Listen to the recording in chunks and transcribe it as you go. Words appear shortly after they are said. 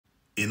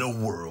In a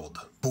world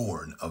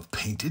born of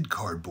painted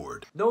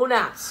cardboard, known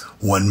as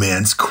one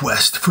man's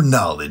quest for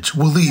knowledge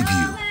will leave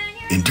you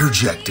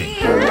interjecting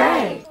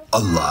a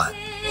lot.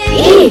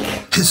 Eek!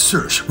 His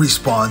search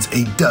respawns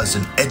a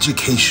dozen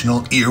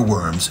educational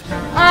earworms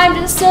I'm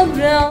just a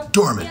bill.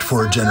 dormant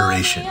for a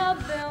generation.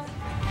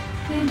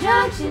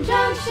 Junction,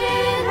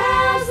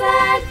 how's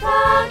that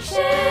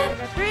function?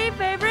 My 3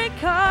 favorite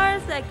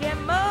cars that get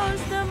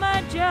most of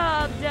my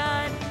job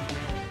done.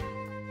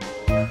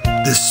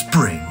 This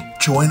spring,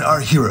 join our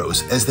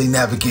heroes as they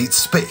navigate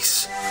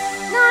space,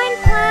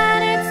 9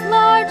 planets,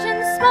 large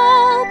and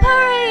small,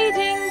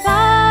 parading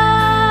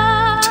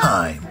by.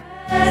 time,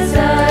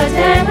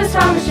 President was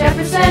Thomas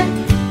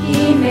Jefferson.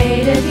 He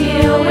made a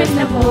deal with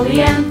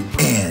Napoleon.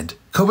 and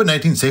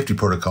COVID-19 safety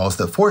protocols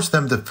that forced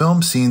them to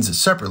film scenes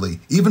separately,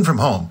 even from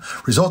home,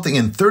 resulting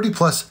in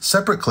 30-plus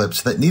separate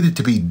clips that needed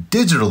to be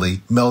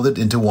digitally melded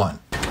into one.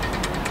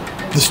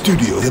 The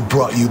studio that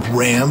brought you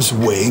Ram's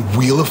Way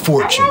Wheel of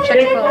Fortune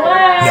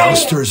now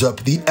stirs up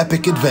the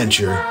epic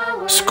adventure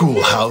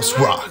Schoolhouse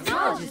Rock.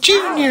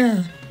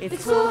 Junior!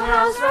 It's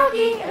Schoolhouse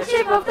Rocky, a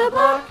chip off the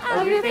block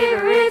of your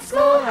favorite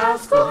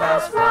Schoolhouse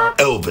Rock.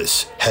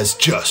 Elvis has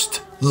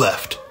just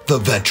left the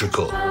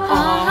ventricle.